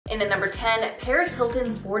And at number 10, Paris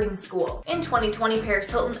Hilton's boarding school. In 2020,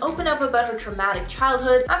 Paris Hilton opened up about her traumatic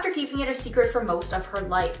childhood after keeping it a secret for most of her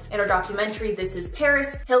life. In her documentary, This Is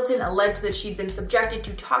Paris, Hilton alleged that she'd been subjected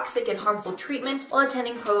to toxic and harmful treatment while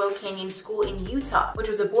attending Provo Canyon School in Utah, which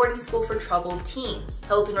was a boarding school for troubled teens.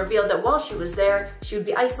 Hilton revealed that while she was there, she would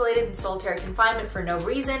be isolated in solitary confinement for no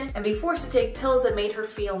reason and be forced to take pills that made her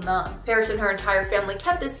feel numb. Paris and her entire family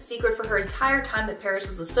kept this a secret for her entire time that Paris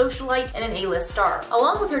was a socialite and an A-list star.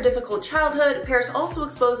 Along with her difficult childhood, Paris also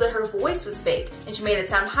exposed that her voice was faked, and she made it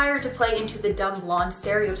sound higher to play into the dumb blonde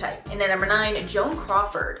stereotype. And at number 9, Joan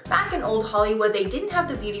Crawford. Back in old Hollywood, they didn't have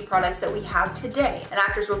the beauty products that we have today, and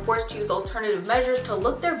actors were forced to use alternative measures to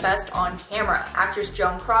look their best on camera. Actress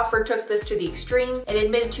Joan Crawford took this to the extreme and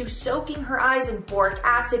admitted to soaking her eyes in boric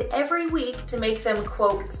acid every week to make them,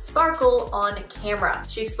 quote, sparkle on camera.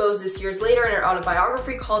 She exposed this years later in her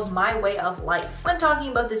autobiography called My Way of Life. When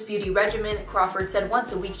talking about this beauty regimen, Crawford said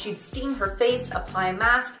once a week she'd steam her face, apply a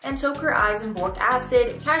mask, and soak her eyes in boric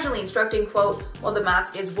acid, casually instructing, quote, while the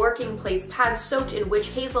mask is working, place pads soaked in witch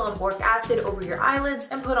hazel and boric acid over your eyelids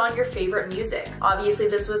and put on your favorite music. Obviously,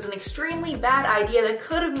 this was an extremely bad idea that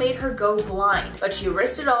could have made her go blind, but she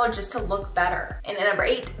risked it all just to look better. And at number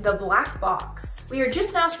 8, the black box. We are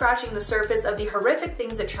just now scratching the surface of the horrific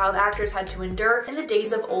things that child actors had to endure in the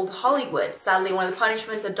days of old Hollywood. Sadly, one of the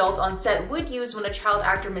punishments adults on set would use when a child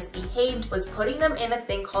actor misbehaved was putting them in a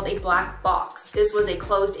thing called a black box. This was a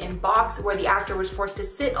closed-in box where the actor was forced to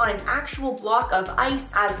sit on an actual block of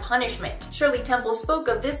ice as punishment. Shirley Temple spoke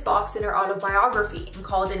of this box in her autobiography and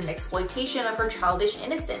called it an exploitation of her childish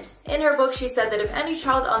innocence. In her book, she said that if any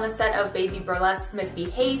child on the set of Baby Burlesque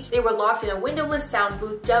misbehaved, they were locked in a windowless sound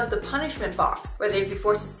booth dubbed the punishment box, where they'd be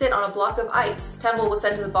forced to sit on a block of ice. Temple was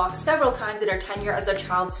sent to the box several times in her tenure as a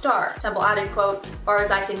child star. Temple added, quote, far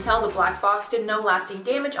as I can tell, the black box did no lasting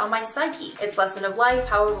damage on my psyche. Its lesson of life,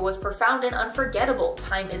 however, was profound and unforgettable.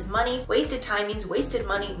 Time is money. Wasted time means wasted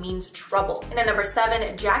money means trouble. And at number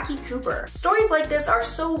 7, Jackie Cooper. Stories like this are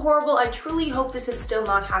so horrible, I truly hope this is still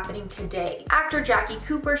not happening today. Actor Jackie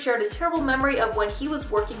Cooper shared a terrible memory of when he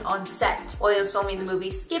was working on set. While he was filming the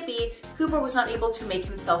movie Skippy, Cooper was not able to make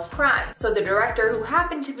himself cry. So the director, who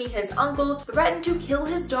happened to be his uncle, threatened to kill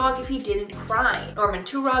his dog if he didn't cry. Norman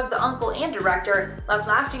Turog, the uncle and director, left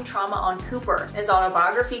lasting trauma on Cooper. In his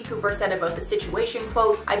autobiography, Cooper said about the situation,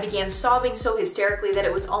 quote, I began sobbing so hysterically that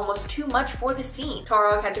it was almost too much for the scene.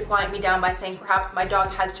 Turog had to quiet me down by saying perhaps my dog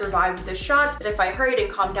had survived the shot, that if I hurried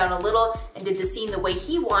and calmed down a little and did the scene the way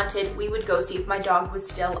he wanted, we would go see if my dog was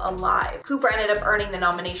still alive. Cooper ended up earning the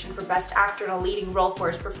nomination for Best Actor in a Leading Role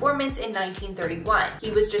for his performance in 1931.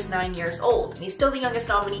 He was just 9 years old, and he's still the youngest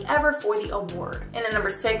nominee ever for the award. And at number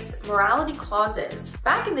 6, morality clauses.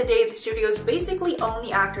 Back in the day, the studios basically owned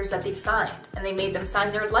the actors that they signed, and they made them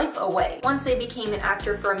sign their life away. Once they became an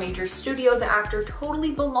actor for a major studio, the actor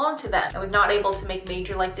totally belonged to them and was not able to make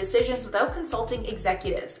major life decisions without consulting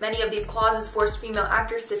executives. Many of these clauses forced female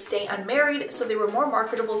actors to stay unmarried so they were more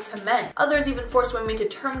marketable to men. Others even forced women to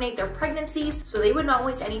terminate their pregnancies so they would not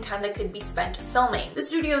waste any time that could be spent filming. The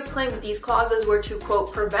studios claimed that these clauses were to,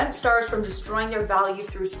 quote, prevent stars from destroying their value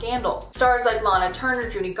through scandal. Stars like Lana Turner,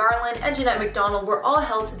 Judy Garland, and Jeanette MacDonald were all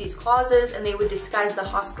held to these clauses, and they would disguise the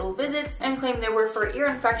hospital visits and claim they were for ear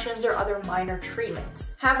infections or other minor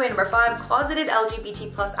treatments. Halfway number 5, closeted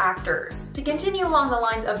LGBT+ actors. To continue along the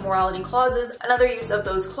lines of morality clauses, another use of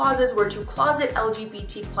those clauses were to closet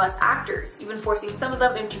LGBT+ actors, even forcing some of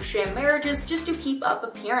them into sham marriages just to keep up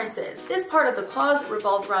appearances. This part of the clause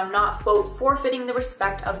revolved around not, quote, forfeiting the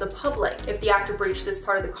respect of the public. If the actor breached this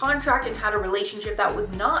part of the contract and had a relationship that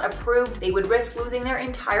was not approved, they would risk losing their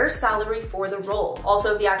entire salary for the role.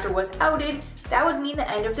 Also, if the actor was outed, that would mean the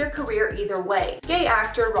end of their career either way. Gay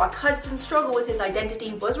actor Rock Hudson's struggle with his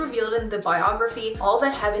identity was revealed in the biography All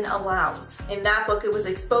That Heaven Allows. In that book, it was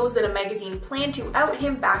exposed that a magazine planned to out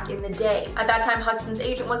him back in the day. At that time, Hudson's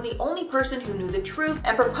agent was the only person who knew the truth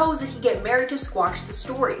and proposed that he get married to squash the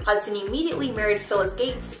story. Hudson immediately married Phyllis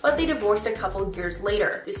Gates, but they divorced a couple years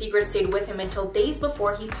later. The secret stayed with him until days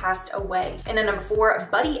before he passed away. And at number 4,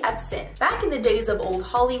 Buddy Ebsen. Back in the days of old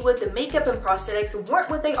Hollywood, the makeup and prosthetics weren't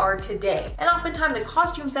what they are today, and oftentimes the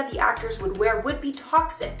costumes that the actors would wear would be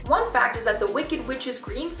toxic. One fact is that the Wicked Witch's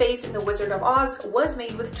green face in The Wizard of Oz was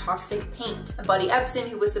made with toxic paint. And Buddy Ebsen,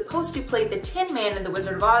 who was supposed to play the Tin Man in The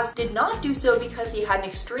Wizard of Oz, did not do so because he had an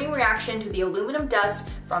extreme reaction to the aluminum dust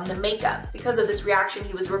from the makeup. Because of this reaction,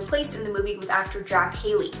 he was replaced in the movie with actor Jack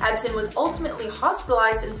Haley. Epstein was ultimately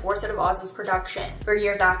hospitalized and forced out of Oz's production. For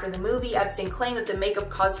years after the movie, Epstein claimed that the makeup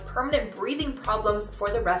caused permanent breathing problems for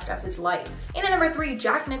the rest of his life. And at number 3,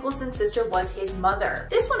 Jack Nicholson's sister was his mother.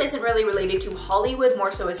 This one isn't really related to Hollywood,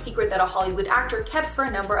 more so a secret that a Hollywood actor kept for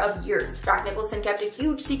a number of years. Jack Nicholson kept a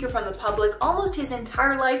huge secret from the public almost his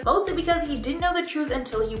entire life, mostly because he didn't know the truth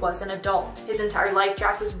until he was an adult. His entire life,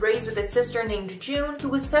 Jack was raised with a sister named June, who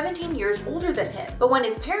was 17 years older than him. But when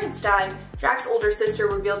his parents died, Jack's older sister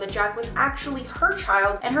revealed that Jack was actually her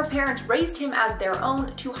child, and her parents raised him as their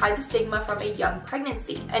own to hide the stigma from a young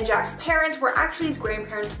pregnancy. And Jack's parents were actually his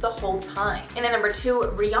grandparents the whole time. And at number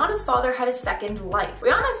 2, Rihanna's father had a second life.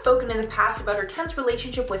 Rihanna has spoken in the past about her tense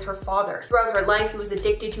relationship with her father. Throughout her life, he was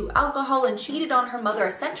addicted to alcohol and cheated on her mother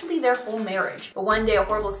essentially their whole marriage. But one day a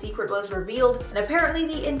horrible secret was revealed, and apparently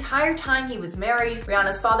the entire time he was married,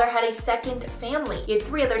 Rihanna's father had a second family. He had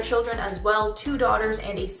 3 other children as well, 2 daughters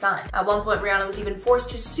and a son. At one point, Rihanna was even forced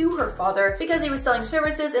to sue her father because he was selling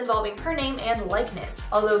services involving her name and likeness,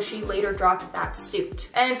 although she later dropped that suit.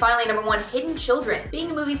 And finally, number 1, hidden children.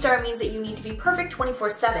 Being a movie star means that you need to be perfect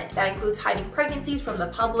 24/7. That includes hiding pregnancies from the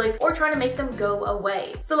public or trying to make them go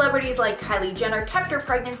away. Celebrities like Kylie Jenner kept her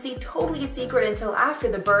pregnancy totally a secret until after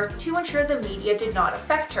the birth to ensure the media did not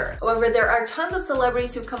affect her. However, there are tons of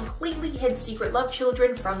celebrities who completely hid secret love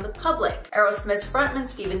children from the public. Aerosmith's frontman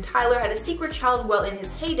Steven Tyler had a secret child while in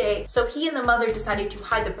his heyday, so he and the mother decided to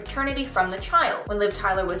hide the paternity from the child. When Liv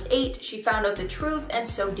Tyler was 8, she found out the truth, and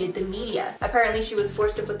so did the media. Apparently, she was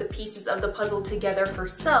forced to put the pieces of the puzzle together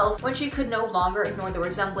herself when she could no longer ignore the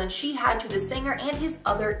resemblance she had to the singer and his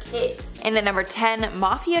other kids. And at number 10,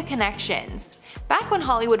 mafia connections. Back when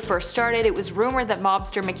Hollywood first started, it was rumored that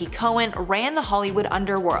mobster Mickey Cohen ran the Hollywood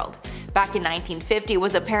underworld. Back in 1950, it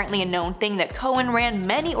was apparently a known thing that Cohen ran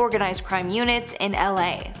many organized crime units in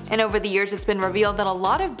LA. And over the years, it's been revealed that a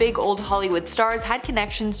lot of big old Hollywood stars had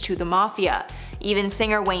connections to the mafia. Even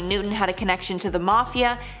singer Wayne Newton had a connection to the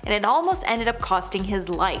mafia, and it almost ended up costing his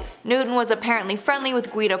life. Newton was apparently friendly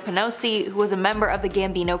with Guido Penosi, who was a member of the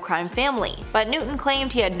Gambino crime family, but Newton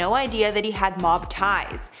claimed he had no idea that he had mob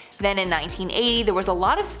ties. Then in 1980, there was a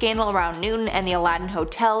lot of scandal around Newton and the Aladdin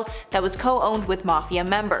Hotel that was co-owned with mafia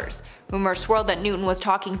members. Rumors swirled that Newton was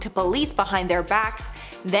talking to police behind their backs.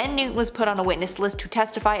 Then Newton was put on a witness list to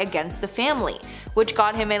testify against the family, which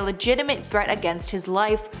got him a legitimate threat against his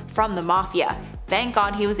life from the mafia. Thank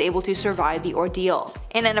God he was able to survive the ordeal.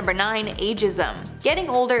 And at number 9, ageism. Getting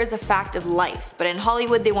older is a fact of life, but in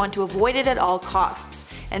Hollywood they want to avoid it at all costs.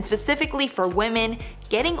 And specifically for women,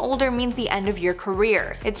 getting older means the end of your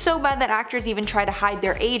career. It's so bad that actors even try to hide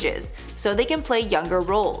their ages, so they can play younger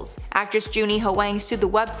roles. Actress Junie Ho Wang sued the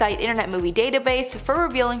website Internet Movie Database for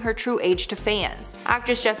revealing her true age to fans.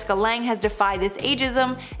 Actress Jessica Lange has defied this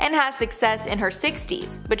ageism and has success in her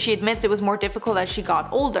 60s, but she admits it was more difficult as she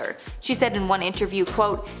got older. She said in one interview,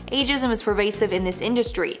 quote, "Ageism is pervasive in this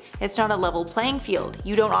industry. It's not a level playing field.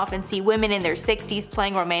 You don't often see women in their 60s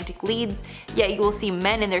playing romantic leads, yet you will see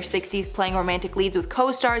men in their 60s playing romantic leads with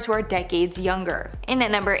co-stars who are decades younger." And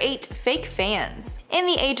at number 8, fake fans. In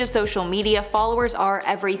the age of social media, followers are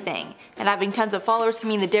everything, and having tons of followers can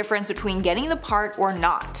mean the difference between getting the part or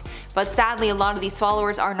not. But sadly, a lot of these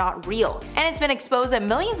followers are not real, and it's been exposed that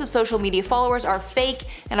millions of social media followers are fake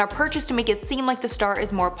and are purchased to make it seem like the star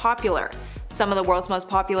is more popular. Some of the world's most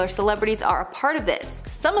popular celebrities are a part of this.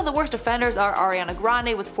 Some of the worst offenders are Ariana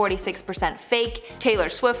Grande with 46% fake, Taylor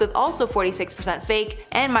Swift with also 46% fake,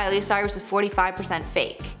 and Miley Cyrus with 45%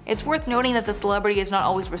 fake. It's worth noting that the celebrity is not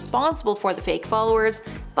always responsible for the fake followers,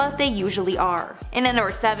 but they usually are. And at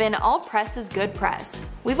number 7, all press is good press.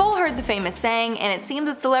 We've all heard the famous saying, and it seems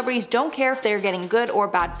that celebrities don't care if they're getting good or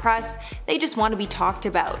bad press, they just want to be talked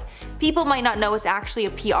about. People might not know it's actually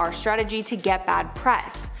a PR strategy to get bad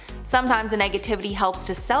press. Sometimes the negativity helps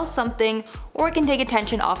to sell something, or it can take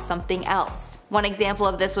attention off something else. One example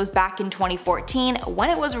of this was back in 2014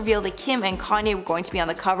 when it was revealed that Kim and Kanye were going to be on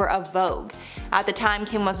the cover of Vogue. At the time,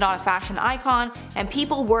 Kim was not a fashion icon, and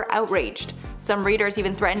people were outraged. Some readers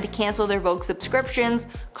even threatened to cancel their Vogue subscriptions,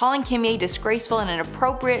 calling Kimye disgraceful and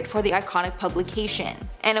inappropriate for the iconic publication.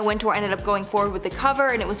 Anna Wintour ended up going forward with the cover,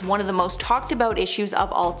 and it was one of the most talked about issues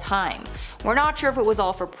of all time. We're not sure if it was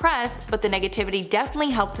all for press, but the negativity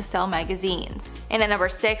definitely helped to sell magazines. And at number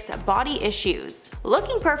 6, body issues.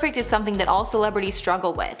 Looking perfect is something that all celebrities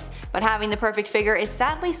struggle with, but having the perfect figure is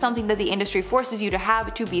sadly something that the industry forces you to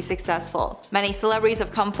have to be successful. Many celebrities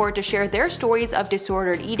have come forward to share their stories of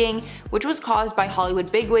disordered eating, which was caused by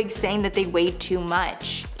Hollywood bigwigs saying that they weighed too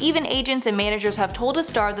much. Even agents and managers have told a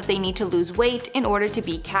star that they need to lose weight in order to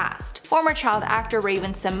be cast. Former child actor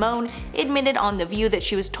Raven-Symoné admitted on The View that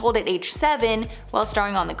she was told at age 7, while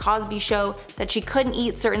starring on The Cosby Show, that she couldn't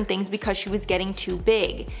eat certain things because she was getting too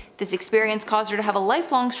big. This experience caused her to have a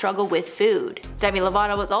lifelong struggle with food. Demi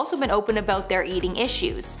Lovato has also been open about their eating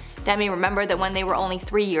issues. Demi remembered that when they were only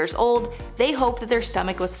 3 years old, they hoped that their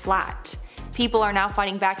stomach was flat. People are now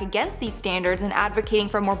fighting back against these standards and advocating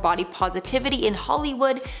for more body positivity in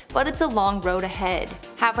Hollywood, but it's a long road ahead.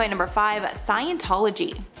 Halfway number 5,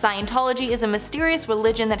 Scientology. Scientology is a mysterious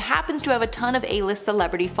religion that happens to have a ton of A-list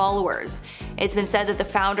celebrity followers. It's been said that the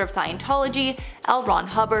founder of Scientology, L. Ron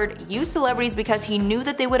Hubbard, used celebrities because he knew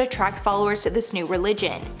that they would attract followers to this new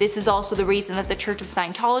religion. This is also the reason that the Church of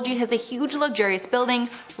Scientology has a huge luxurious building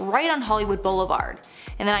right on Hollywood Boulevard.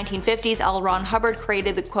 In the 1950s, L. Ron Hubbard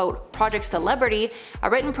created the quote, Project Celebrity, a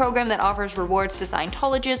written program that offers rewards to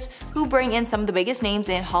Scientologists who bring in some of the biggest names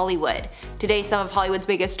in Hollywood. Today, some of Hollywood's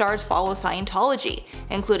biggest stars follow Scientology,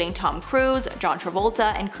 including Tom Cruise, John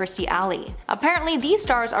Travolta, and Kirstie Alley. Apparently, these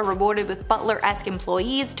stars are rewarded with butler-esque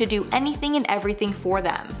employees to do anything and everything for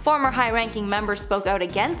them. Former high-ranking members spoke out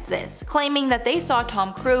against this, claiming that they saw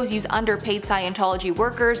Tom Cruise use underpaid Scientology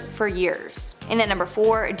workers for years. And at number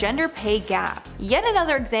 4, gender pay gap. Yet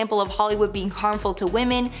another example of Hollywood being harmful to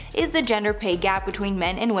women is the gender pay gap between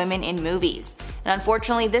men and women in movies. And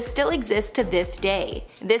unfortunately, this still exists to this day.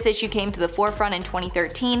 This issue came to the forefront in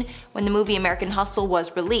 2013 when the movie American Hustle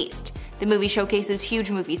was released. The movie showcases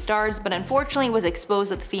huge movie stars, but unfortunately it was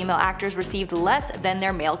exposed that the female actors received less than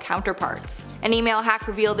their male counterparts. An email hack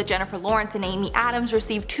revealed that Jennifer Lawrence and Amy Adams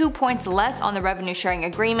received 2 points less on the revenue sharing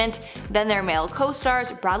agreement than their male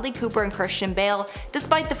co-stars Bradley Cooper and Christian Bale,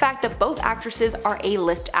 despite the fact that both actresses are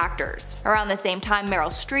A-list actors. Around the same time,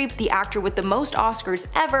 Meryl Streep, the actor with the most Oscars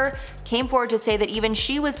ever, came forward to say that even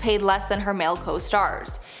she was paid less than her male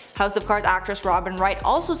co-stars. House of Cards actress Robin Wright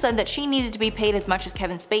also said that she needed to be paid as much as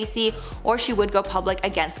Kevin Spacey or she would go public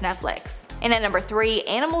against Netflix. And at number 3,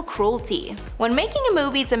 animal cruelty. When making a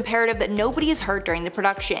movie, it's imperative that nobody is hurt during the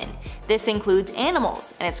production. This includes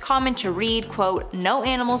animals, and it's common to read, quote, no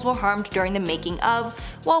animals were harmed during the making of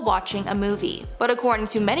while watching a movie. But according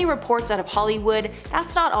to many reports out of Hollywood,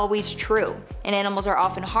 that's not always true, and animals are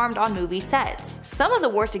often harmed on movie sets. Some of the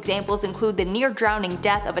worst examples include the near-drowning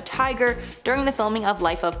death of a tiger during the filming of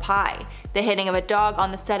Life of Pi, the hitting of a dog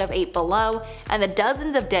on the set of 8 Below, and the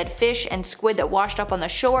dozens of dead fish and squid that washed up on the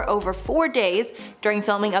shore over 4 days during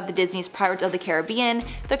filming of the Disney's Pirates of the Caribbean,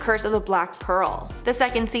 The Curse of the Black Pearl. The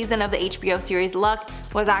second season of the HBO series Luck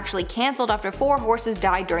was actually cancelled after 4 horses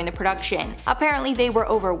died during the production. Apparently they were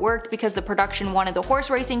overworked because the production wanted the horse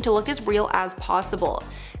racing to look as real as possible.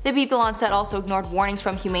 The people on set also ignored warnings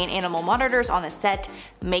from humane animal monitors on the set,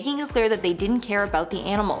 making it clear that they didn't care about the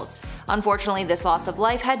animals. Unfortunately, this loss of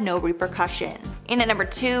life had no repercussion. And at number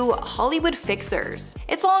 2, Hollywood fixers.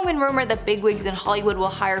 It's long been rumored that bigwigs in Hollywood will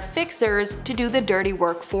hire fixers to do the dirty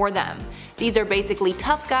work for them. These are basically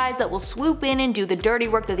tough guys that will swoop in and do the dirty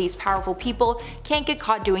work that these powerful people can't get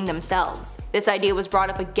caught doing themselves. This idea was brought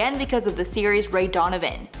up again because of the series Ray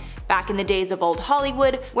Donovan. Back in the days of old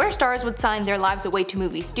Hollywood, where stars would sign their lives away to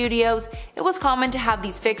movie studios, it was common to have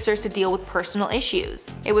these fixers to deal with personal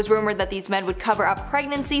issues. It was rumored that these men would cover up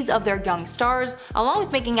pregnancies of their young stars, along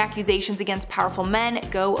with making accusations against powerful men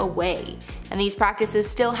go away. And these practices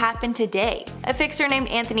still happen today. A fixer named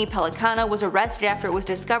Anthony Pellicano was arrested after it was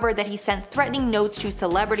discovered that he sent threatening notes to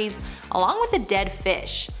celebrities along with a dead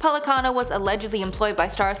fish. Pellicano was allegedly employed by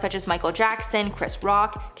stars such as Michael Jackson, Chris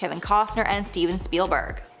Rock, Kevin Costner, and Steven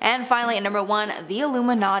Spielberg. And finally at number 1, the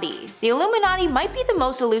Illuminati. The Illuminati might be the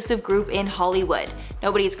most elusive group in Hollywood.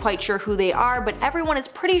 Nobody is quite sure who they are, but everyone is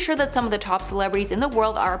pretty sure that some of the top celebrities in the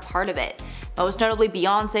world are a part of it. Most notably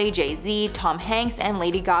Beyonce, Jay-Z, Tom Hanks, and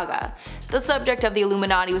Lady Gaga. The subject of the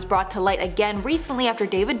Illuminati was brought to light again recently after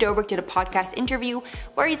David Dobrik did a podcast interview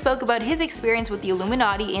where he spoke about his experience with the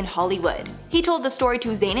Illuminati in Hollywood. He told the story to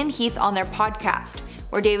Zayn and Heath on their podcast,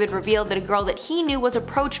 where David revealed that a girl that he knew was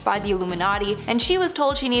approached by the Illuminati and she was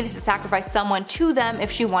told she needed to sacrifice someone to them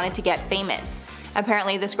if she wanted to get famous.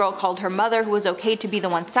 Apparently this girl called her mother, who was okay to be the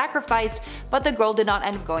one sacrificed, but the girl did not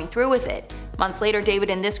end up going through with it. Months later, David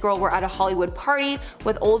and this girl were at a Hollywood party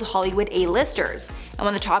with old Hollywood A-listers, and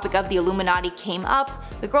when the topic of the Illuminati came up,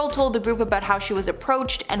 the girl told the group about how she was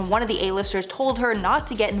approached and one of the A-listers told her not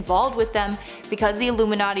to get involved with them because the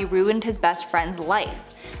Illuminati ruined his best friend's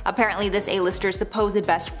life. Apparently this A-lister's supposed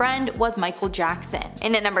best friend was Michael Jackson.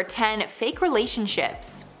 And at number 10, fake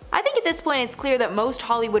relationships. I think at this point it's clear that most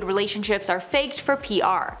Hollywood relationships are faked for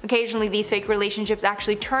PR. Occasionally these fake relationships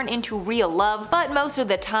actually turn into real love, but most of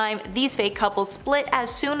the time, these fake couples split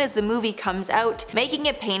as soon as the movie comes out, making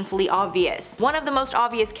it painfully obvious. One of the most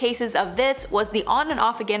obvious cases of this was the on and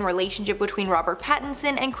off again relationship between Robert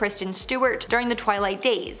Pattinson and Kristen Stewart during the Twilight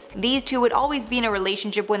days. These two would always be in a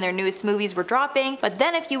relationship when their newest movies were dropping, but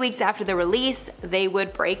then a few weeks after the release, they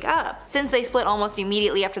would break up. Since they split almost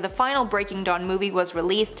immediately after the final Breaking Dawn movie was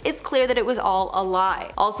released, it's clear that it was all a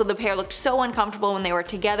lie. Also, the pair looked so uncomfortable when they were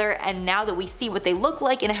together, and now that we see what they look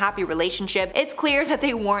like in a happy relationship, it's clear that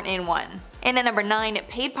they weren't in one. And at number 9,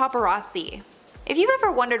 paid paparazzi. If you've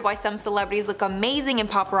ever wondered why some celebrities look amazing in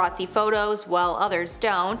paparazzi photos while others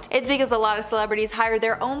don't, it's because a lot of celebrities hire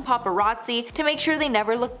their own paparazzi to make sure they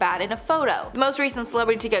never look bad in a photo. The most recent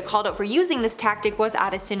celebrity to get called out for using this tactic was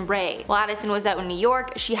Addison Rae. While Addison was out in New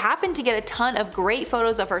York, she happened to get a ton of great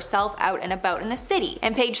photos of herself out and about in the city,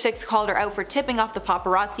 and Page Six called her out for tipping off the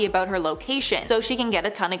paparazzi about her location so she can get a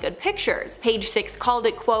ton of good pictures. Page Six called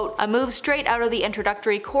it, quote, "a move straight out of the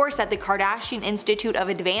introductory course at the Kardashian Institute of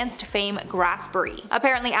Advanced Fame Grasbury."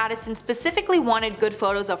 Apparently Addison specifically wanted good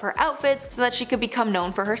photos of her outfits so that she could become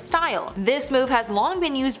known for her style. This move has long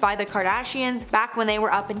been used by the Kardashians back when they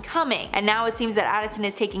were up and coming, and now it seems that Addison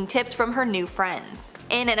is taking tips from her new friends.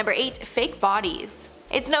 And at number 8, fake bodies.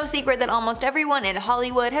 It's no secret that almost everyone in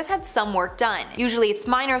Hollywood has had some work done. Usually it's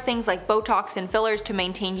minor things like Botox and fillers to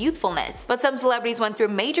maintain youthfulness, but some celebrities went through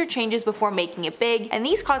major changes before making it big, and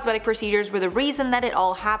these cosmetic procedures were the reason that it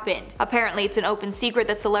all happened. Apparently it's an open secret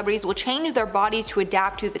that celebrities will change their bodies to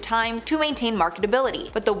adapt to the times to maintain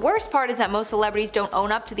marketability. But the worst part is that most celebrities don't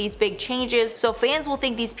own up to these big changes, so fans will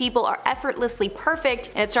think these people are effortlessly perfect,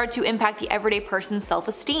 and it starts to impact the everyday person's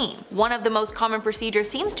self-esteem. One of the most common procedures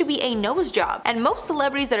seems to be a nose job, and most celebrities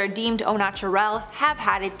that are deemed au naturel have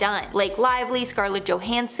had it done. Blake Lively, Scarlett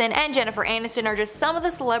Johansson, and Jennifer Aniston are just some of the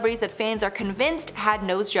celebrities that fans are convinced had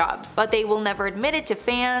nose jobs, but they will never admit it to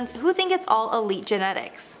fans who think it's all elite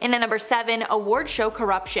genetics. And at number 7, award show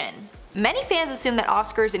corruption. Many fans assume that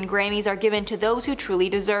Oscars and Grammys are given to those who truly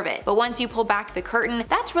deserve it, but once you pull back the curtain,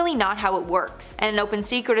 that's really not how it works. And an open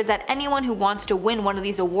secret is that anyone who wants to win one of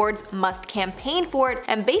these awards must campaign for it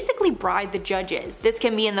and basically bribe the judges. This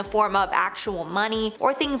can be in the form of actual money,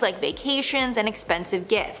 or things like vacations and expensive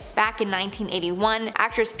gifts. Back in 1981,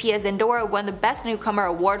 actress Pia Zendora won the Best Newcomer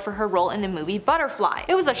award for her role in the movie Butterfly.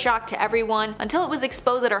 It was a shock to everyone until it was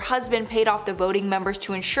exposed that her husband paid off the voting members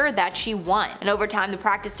to ensure that she won, and over time the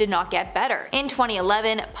practice did not get better. In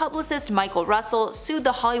 2011, publicist Michael Russell sued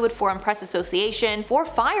the Hollywood Foreign Press Association for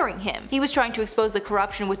firing him. He was trying to expose the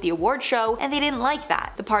corruption with the award show, and they didn't like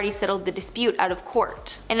that. The parties settled the dispute out of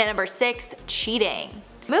court. And at number 6, cheating.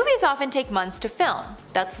 Movies often take months to film.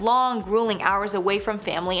 That's long, grueling hours away from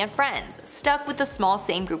family and friends, stuck with the small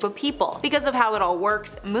same group of people. Because of how it all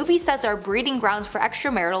works, movie sets are breeding grounds for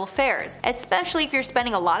extramarital affairs, especially if you're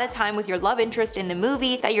spending a lot of time with your love interest in the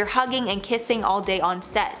movie that you're hugging and kissing all day on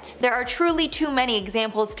set. There are truly too many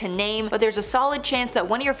examples to name, but there's a solid chance that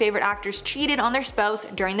one of your favorite actors cheated on their spouse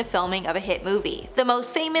during the filming of a hit movie. The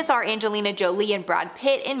most famous are Angelina Jolie and Brad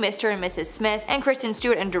Pitt in Mr. and Mrs. Smith, and Kristen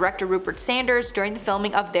Stewart and director Rupert Sanders during the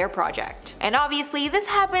filming of their project. And obviously, this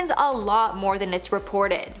happens a lot more than it's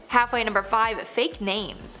reported. Halfway number 5, fake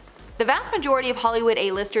names. The vast majority of Hollywood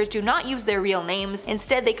A-listers do not use their real names,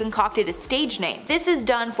 instead they concocted a stage name. This is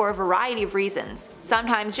done for a variety of reasons.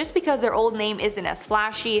 Sometimes just because their old name isn't as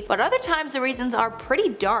flashy, but other times the reasons are pretty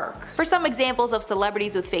dark. For some examples of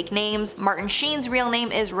celebrities with fake names, Martin Sheen's real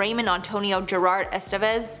name is Raymond Antonio Gerard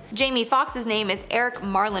Estevez, Jamie Foxx's name is Eric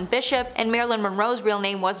Marlon Bishop, and Marilyn Monroe's real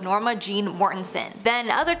name was Norma Jean Mortensen. Then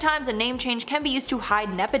other times a name change can be used to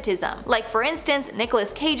hide nepotism. Like for instance,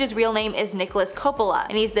 Nicolas Cage's real name is Nicholas Coppola,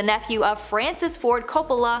 and he's the nephew of Francis Ford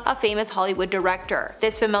Coppola, a famous Hollywood director.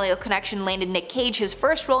 This familial connection landed Nick Cage his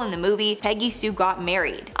first role in the movie Peggy Sue Got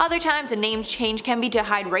Married. Other times a name change can be to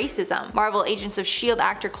hide racism. Marvel Agents of S.H.I.E.L.D.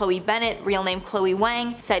 actor Chloe Bennett, real name Chloe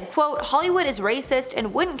Wang, said, quote, "Hollywood is racist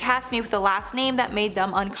and wouldn't cast me with the last name that made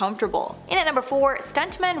them uncomfortable." And at number 4,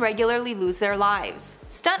 stuntmen regularly lose their lives.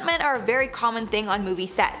 Stuntmen are a very common thing on movie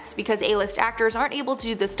sets, because A-list actors aren't able to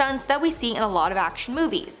do the stunts that we see in a lot of action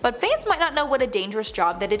movies. But fans might not know what a dangerous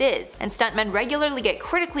job that it is, and stuntmen regularly get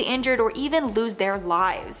critically injured or even lose their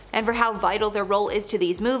lives. And for how vital their role is to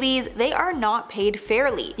these movies, they are not paid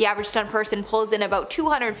fairly. The average stunt person pulls in about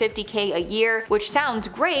 $250K a year, which sounds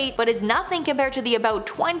great, but is nothing compared to the about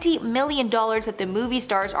 $20 million that the movie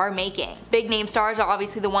stars are making. Big name stars are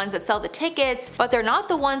obviously the ones that sell the tickets, but they're not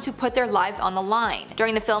the ones who put their lives on the line.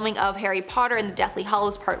 During the filming of Harry Potter and the Deathly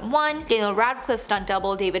Hallows Part 1, Daniel Radcliffe's stunt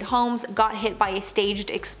double David Holmes got hit by a staged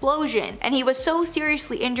explosion, and he was so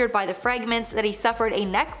seriously injured injured by the fragments that he suffered a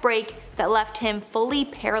neck break that left him fully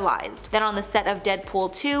paralyzed. Then on the set of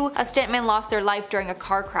Deadpool 2, a stuntman lost their life during a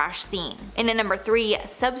car crash scene. And at number 3,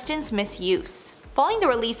 substance misuse. Following the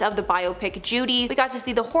release of the biopic Judy, we got to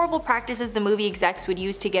see the horrible practices the movie execs would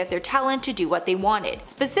use to get their talent to do what they wanted,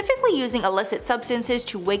 specifically using illicit substances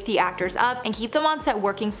to wake the actors up and keep them on set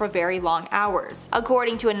working for very long hours.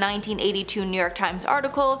 According to a 1982 New York Times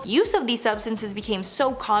article, use of these substances became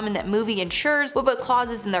so common that movie insurers would put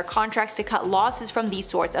clauses in their contracts to cut losses from these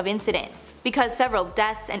sorts of incidents, because several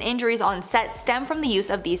deaths and injuries on set stem from the use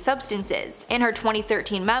of these substances. In her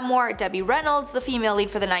 2013 memoir, Debbie Reynolds, the female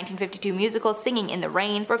lead for the 1952 musical Singing in the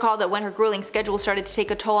Rain, recalled that when her grueling schedule started to take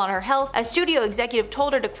a toll on her health, a studio executive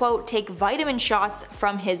told her to quote, take vitamin shots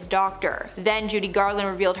from his doctor. Then Judy Garland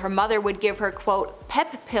revealed her mother would give her quote,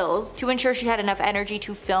 pep pills to ensure she had enough energy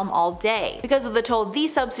to film all day. Because of the toll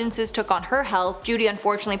these substances took on her health, Judy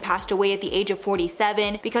unfortunately passed away at the age of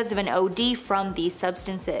 47 because of an OD from these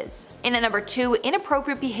substances. And at number 2,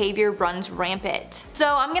 inappropriate behavior runs rampant.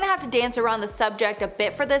 So I'm gonna have to dance around the subject a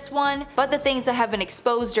bit for this one, but the things that have been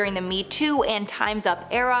exposed during the Me Too and Time's Up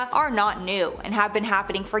era are not new and have been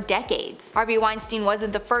happening for decades. Harvey Weinstein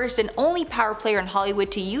wasn't the first and only power player in Hollywood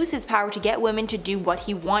to use his power to get women to do what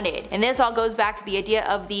he wanted. And this all goes back to the idea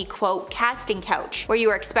of the quote casting couch, where you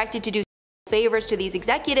are expected to do favors to these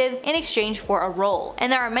executives in exchange for a role.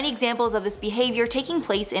 And there are many examples of this behavior taking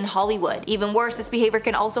place in Hollywood. Even worse, this behavior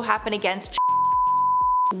can also happen against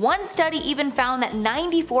One study even found that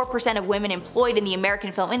 94% of women employed in the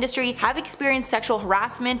American film industry have experienced sexual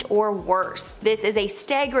harassment or worse. This is a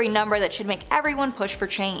staggering number that should make everyone push for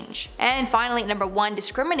change. And finally, at number 1,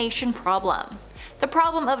 discrimination problem. The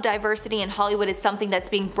problem of diversity in Hollywood is something that's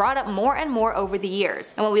being brought up more and more over the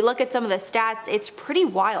years, and when we look at some of the stats, it's pretty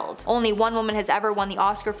wild. Only one woman has ever won the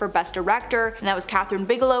Oscar for Best Director, and that was Kathryn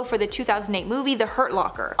Bigelow for the 2008 movie The Hurt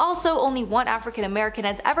Locker. Also, only one African American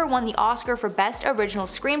has ever won the Oscar for Best Original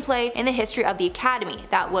Screenplay in the history of the Academy.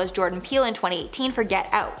 That was Jordan Peele in 2018 for Get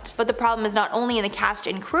Out. But the problem is not only in the cast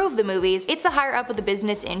and crew of the movies, it's the higher up of the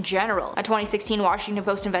business in general. A 2016 Washington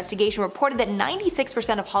Post investigation reported that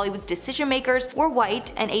 96% of Hollywood's decision makers were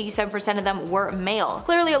white and 87% of them were male.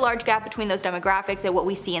 Clearly a large gap between those demographics and what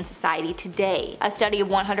we see in society today. A study of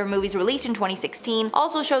 100 movies released in 2016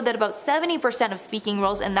 also showed that about 70% of speaking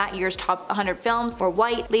roles in that year's top 100 films were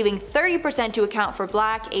white, leaving 30% to account for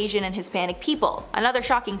Black, Asian, and Hispanic people. Another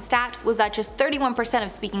shocking stat was that just 31%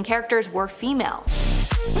 of speaking characters were female.